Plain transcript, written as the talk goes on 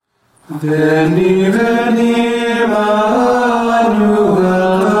Veni, veni, Emmanuel,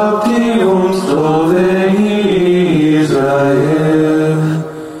 Deum Sloveni Israel,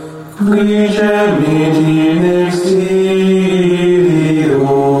 qui gemiti in exilio,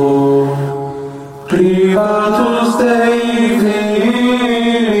 privatus Dei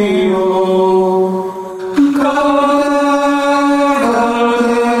filio,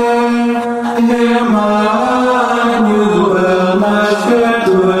 Emmanuel,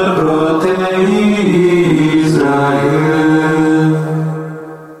 nascetur pro te Israel.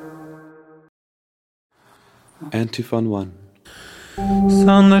 Antiphon 1.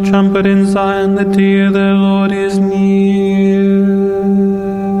 Sound the trumpet in Zion, the day of the Lord is near.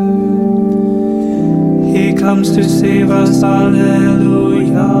 He comes to save us,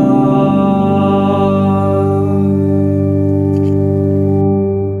 Alleluia.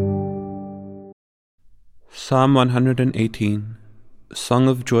 Psalm 118. Song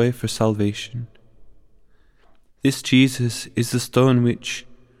of Joy for Salvation. This Jesus is the stone which,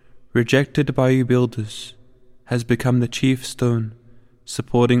 rejected by you builders, has become the chief stone,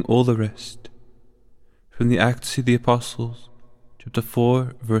 supporting all the rest. From the Acts of the Apostles, chapter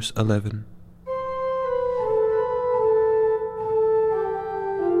 4, verse 11.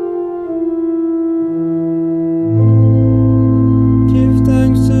 Give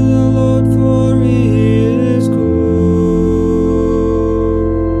thanks to the Lord, for He is good,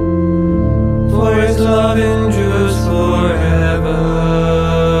 for His love endures forever.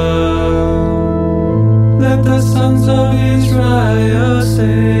 Let the sons of Israel say,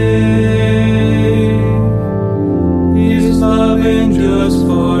 His love endures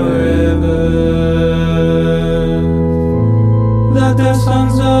forever. Let the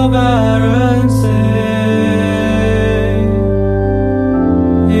sons of Aaron say,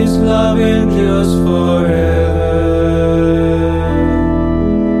 His love endures forever.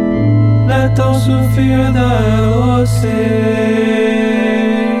 Let those who fear the Lord say,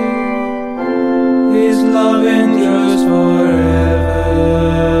 His love endures forever.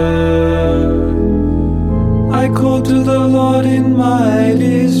 I called to the Lord in my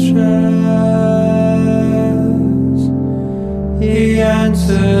distress. He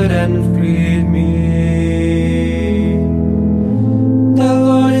answered and freed me. The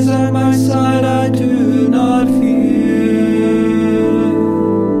Lord is at my side, I do not fear.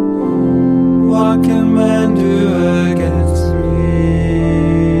 What can man do against me?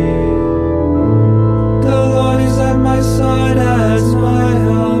 The Lord is at my side as my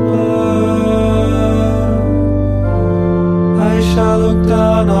helper. I shall look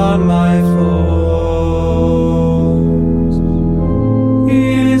down on my foes.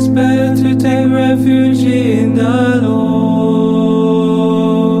 It is better to take refuge in the Lord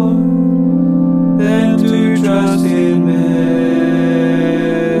than to trust in men.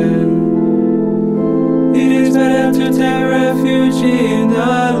 It is better to take refuge in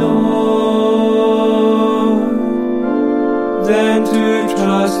the Lord than to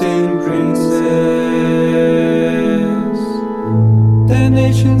trust in princes. The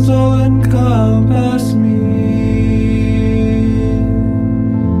nations all encompass me.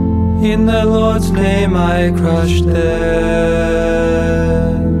 In the Lord's name I crush them.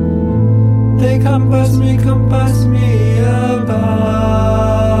 They compass me about.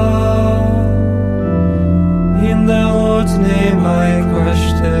 In the Lord's name I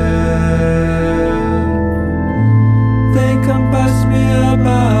crush them. They compass me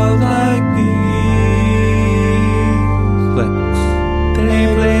about like bees. Flex. They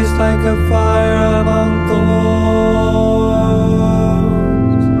blaze like a fire among thorns.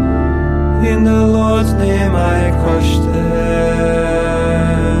 In the Lord's name I crush them.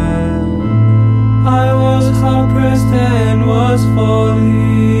 I was hard-pressed and was falling,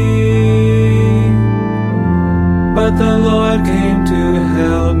 but the Lord came to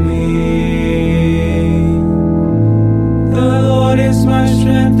help me. The Lord is my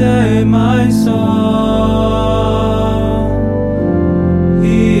strength and my song.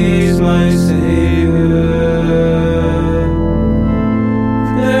 He is my Savior.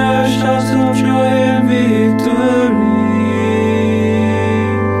 There are shouts of joy and victory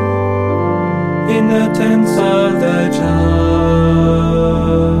in the tents of the just.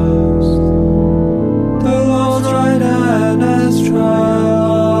 The Lord's right hand has triumphed.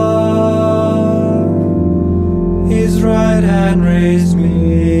 His right hand raised me.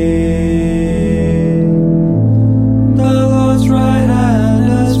 The Lord's right hand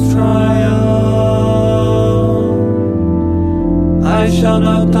has triumphed. I shall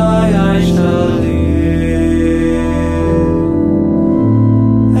not die, I shall live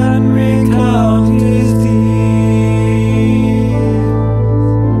and recount His deeds.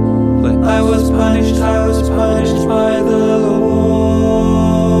 by the Lord,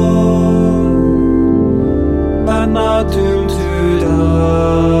 but not doomed to die.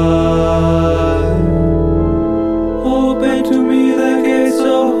 Open to me the gates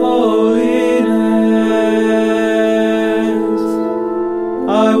of holiness.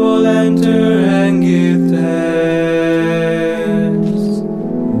 I will enter and give thanks.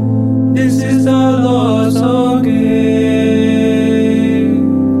 This is the Lord's own gate,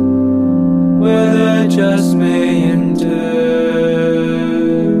 where the just may enter.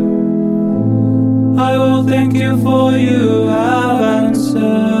 I will thank you for you have answered,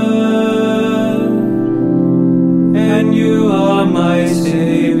 and you are my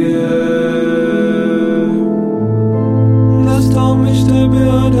Savior. The stone which the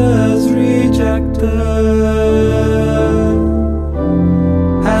builders rejected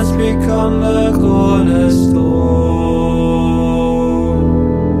has become the cornerstone.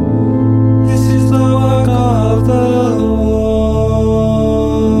 This is the work of the Lord,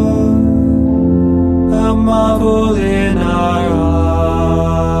 a marvel in our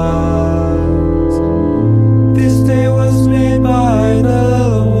eyes. This day was made by the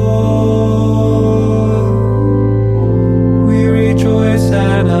Lord. We rejoice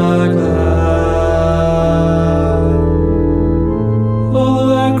and are glad. O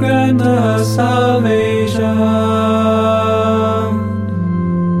Lord, grant us salvation.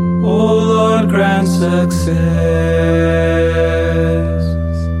 O Lord, grant success.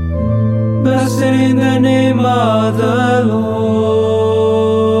 Blessed in the name of the Lord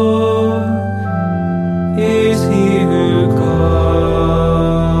is he who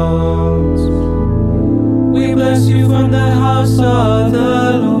comes. We bless you from the house of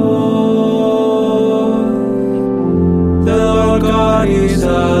the Lord. The Lord God is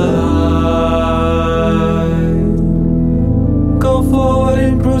alive. Go forward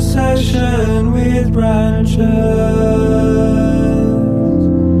in procession with branches,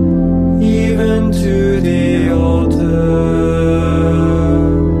 even to the altar.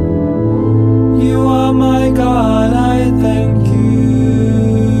 You are my God, I thank you.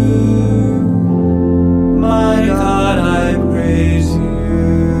 My God, I praise you.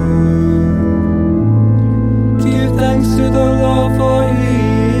 Give thanks to the Lord, for he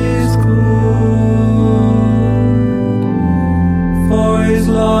is good, for his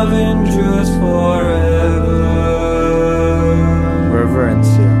love endures forever.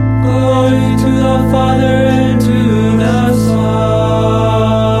 Reverencia. Glory to the Father and to the Son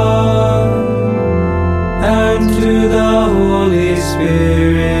and to the Holy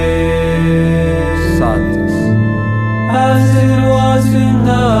Spirit, Sanctus. as it was in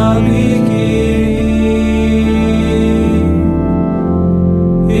the beginning,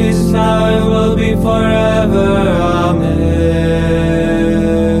 is now and will be forever. Amen.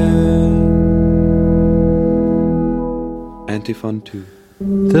 Antiphon 2.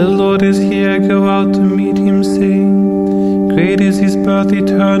 The Lord is here, go out to meet him, sing. Great is his birth,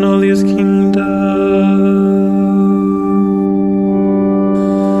 eternal his kingdom.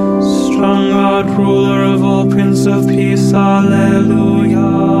 Strong God, ruler of all, Prince of peace, Alleluia.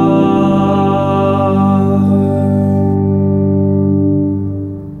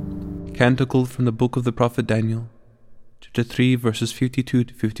 Canticle from the book of the prophet Daniel, chapter 3, verses 52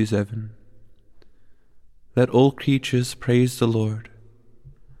 to 57. Let all creatures praise the Lord.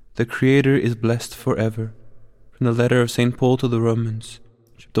 The Creator is blessed forever. From the letter of St. Paul to the Romans,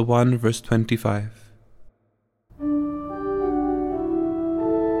 chapter 1, verse 25.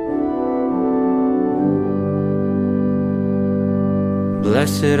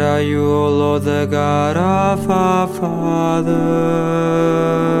 Blessed are you, O Lord, the God of our fathers,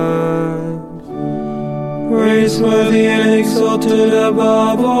 praiseworthy and exalted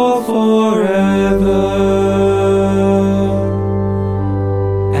above all forever.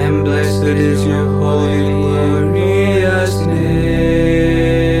 And blessed is your holy and glorious name,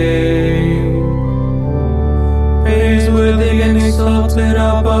 praiseworthy and exalted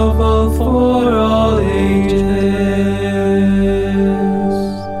above all for all ages.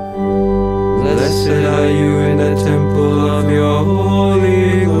 Blessed are you in the temple of your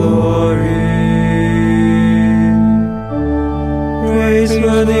holy glory,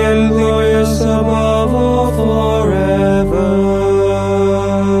 praiseworthy and glorious above all forever.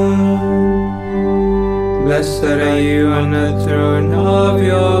 Blessed are you on the throne of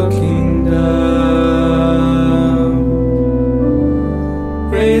your kingdom,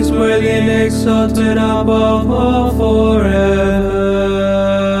 praiseworthy and exalted above all forever.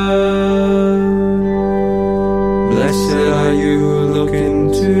 Blessed are you who look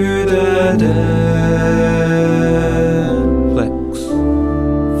into the dead, Flex.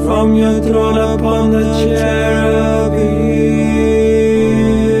 from your throne upon the cherubim.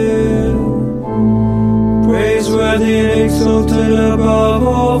 Praiseworthy and exalted above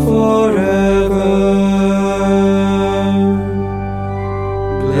all forever.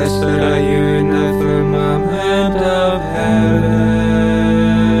 Blessed are you in the firmament of heaven.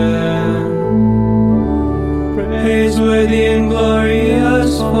 Praiseworthy and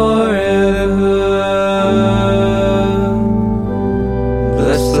glorious forever.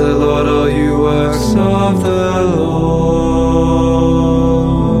 Bless the Lord, all you works of the Lord.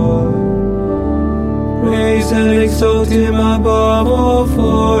 Praise and exalt him above all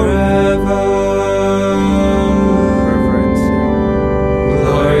forever.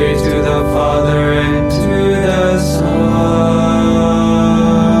 Glory to the Father and to the Son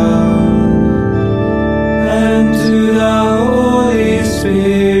and to the Holy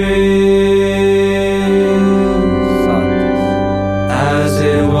Spirit, as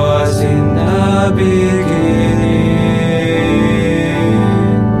it was in the beginning,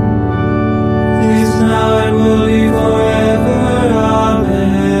 is now and will be forever.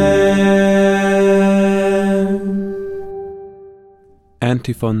 Amen.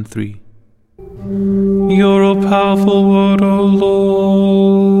 Antiphon 3. Your all-powerful word, O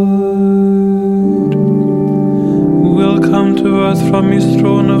Lord, will come to us from his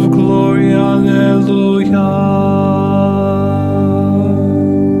throne of glory. Alleluia.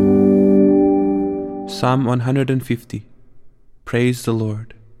 Psalm 150. Praise the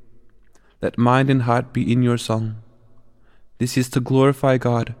Lord. Let mind and heart be in your song. This is to glorify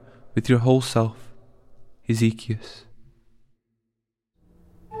God with your whole self. Ezekiel.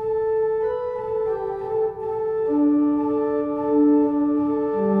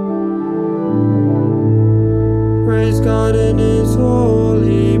 Praise God in his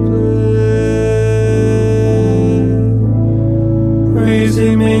holy place. Praise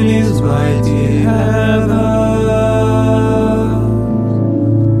him in his mighty heaven.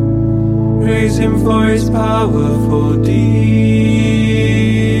 Praise him for his powerful deeds.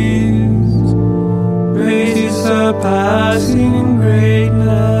 Praise his surpassing greatness.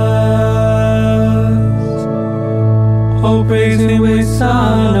 Oh, praise him with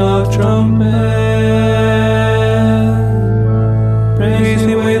sound of trumpet. Praise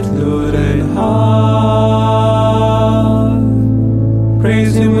him with lute and harp.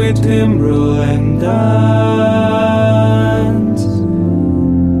 Praise him with timbrel and dance.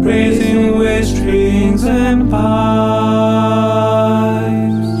 Praise him with strings and pipes.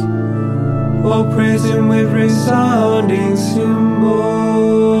 Oh, praise him with resounding cymbals.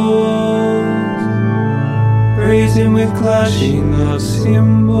 Praise him with clashing of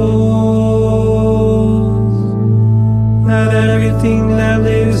cymbals. Let everything that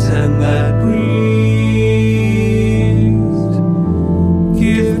lives and that breathes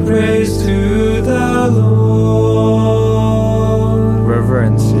give praise to the Lord.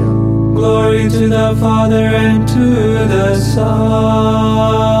 Reverencia. Glory to the Father and to the Son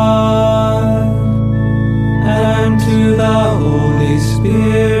and to the Holy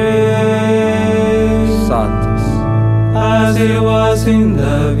Spirit. Sanctus. As it was in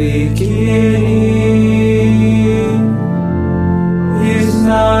the beginning, is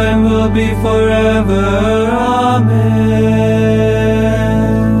now and will be forever. Amen.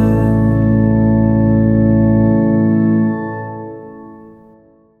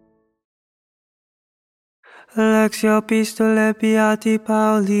 Lectio Epistolae Beati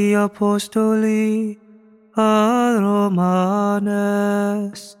Pauli Apostoli ad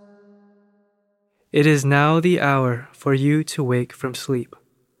Romanes. It is now the hour for you to wake from sleep,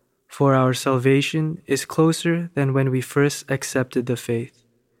 for our salvation is closer than when we first accepted the faith.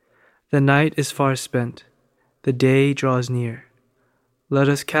 The night is far spent, the day draws near. Let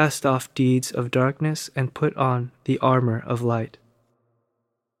us cast off deeds of darkness and put on the armor of light.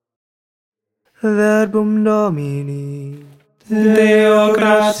 Verbum Domini, Deo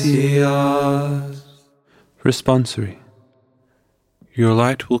gratias. Responsory. Your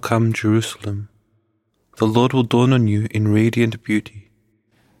light will come, Jerusalem. The Lord will dawn on you in radiant beauty.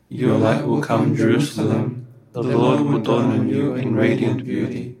 Your light will come, Jerusalem. The Lord will dawn on you in radiant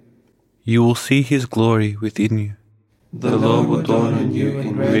beauty. You will see his glory within you. The Lord will dawn on you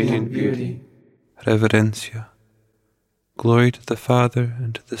in radiant beauty. Reverencia. Glory to the Father,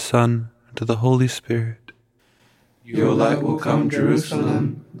 and to the Son, and to the Holy Spirit. Your light will come,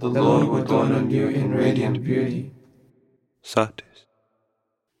 Jerusalem. The Lord will dawn on you in radiant beauty. Satis.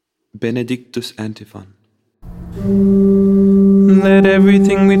 Benedictus Antiphon. Let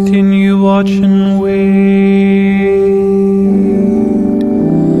everything within you watch and wait,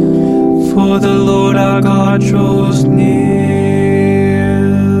 for the Lord our God draws near.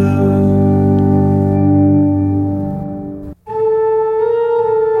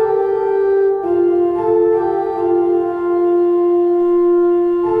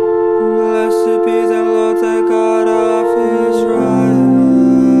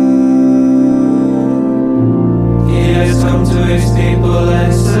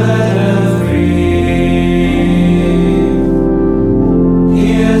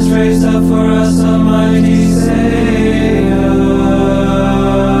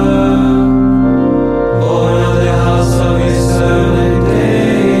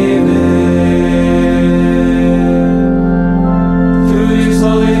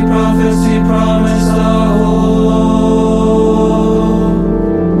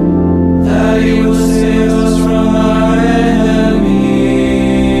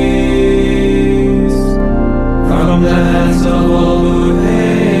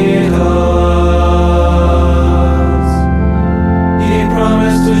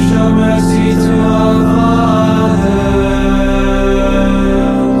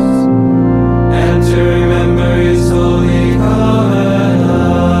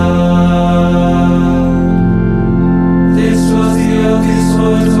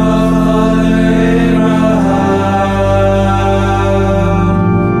 swore to our father Abraham,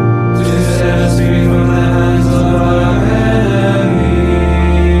 to set us free from the hands of our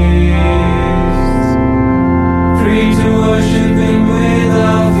enemies, free to worship Him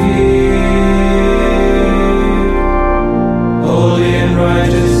without fear, holy and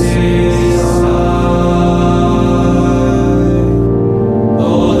righteous in His sight,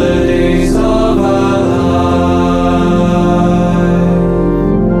 all the days of our life.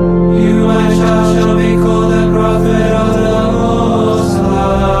 You, my child, shall be called the prophet of the Most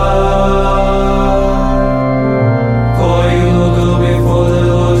High, for you will go before the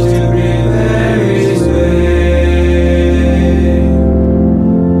Lord to prepare His way,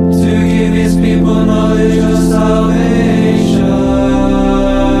 to give His people knowledge of salvation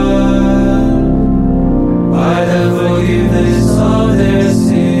by the forgiveness of their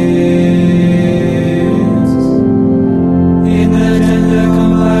sins, in the tender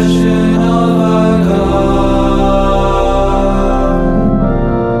compassion of our God.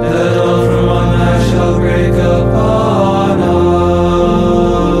 The dawn from on high shall break upon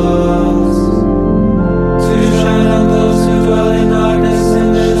us, to shine on those who dwell in darkness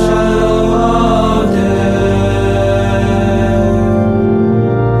and the shadow of death,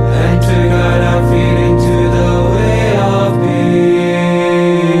 and to guide our feet into the way of peace.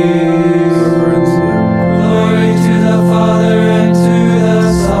 Glory to the Father and to the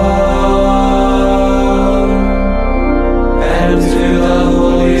Son and to the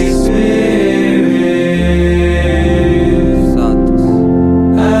Holy Spirit,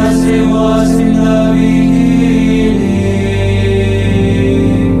 as it was in the beginning,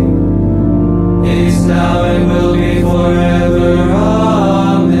 is now and will be forever.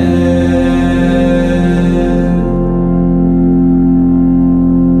 Amen.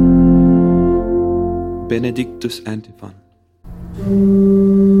 Benedictus Antiphon.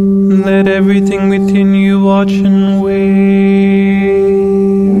 Let everything within you watch and wait,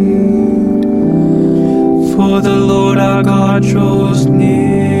 for the Lord our God draws near.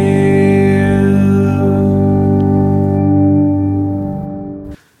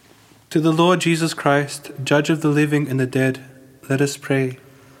 To the Lord Jesus Christ, Judge of the living and the dead, let us pray.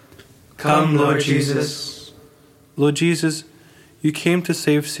 Come, Lord Jesus. Lord Jesus, you came to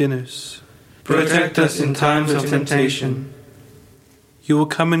save sinners. Protect us in times of temptation. You will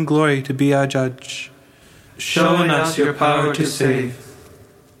come in glory to be our judge. Show in us your power to save.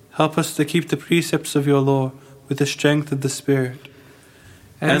 Help us to keep the precepts of your law with the strength of the Spirit,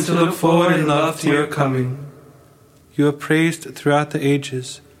 And to look forward in love to your coming. You are praised throughout the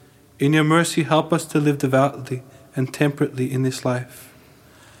ages. In your mercy, help us to live devoutly and temperately in this life,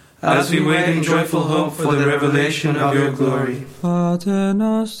 as we wait in joyful hope for the revelation of your glory. Pater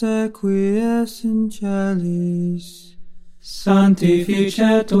noster qui es in celis,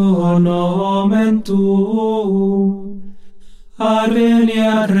 Sanctificetur nomen tuum,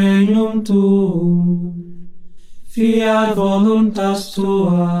 adveniat regnum tuum, fiat voluntas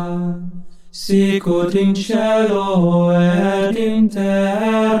tua, sicut in cielo et in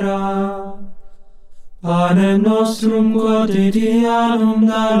terra. Panem nostrum quotidianum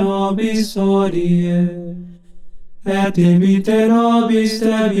da nobis hodie, et dimitte nobis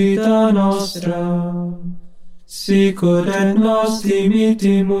debita nostra, sicut et nos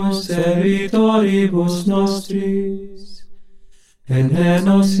dimittimus debitoribus nostris, et ne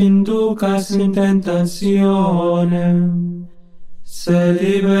nos inducas in tentationem, se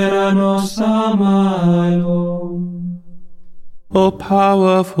libera nos a malo. O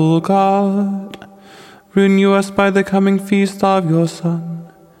powerful God, renew us by the coming feast of your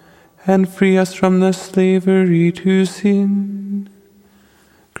Son, and free us from the slavery to sin.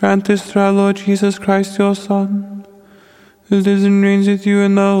 Grant this through our Lord Jesus Christ, your Son, who lives and reigns with you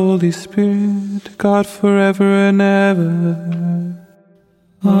in the Holy Spirit, God forever and ever.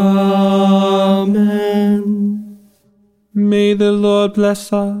 Amen. May the Lord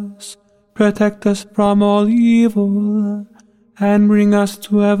bless us, protect us from all evil, and bring us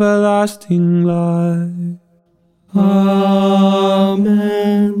to everlasting life.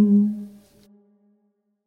 Amen.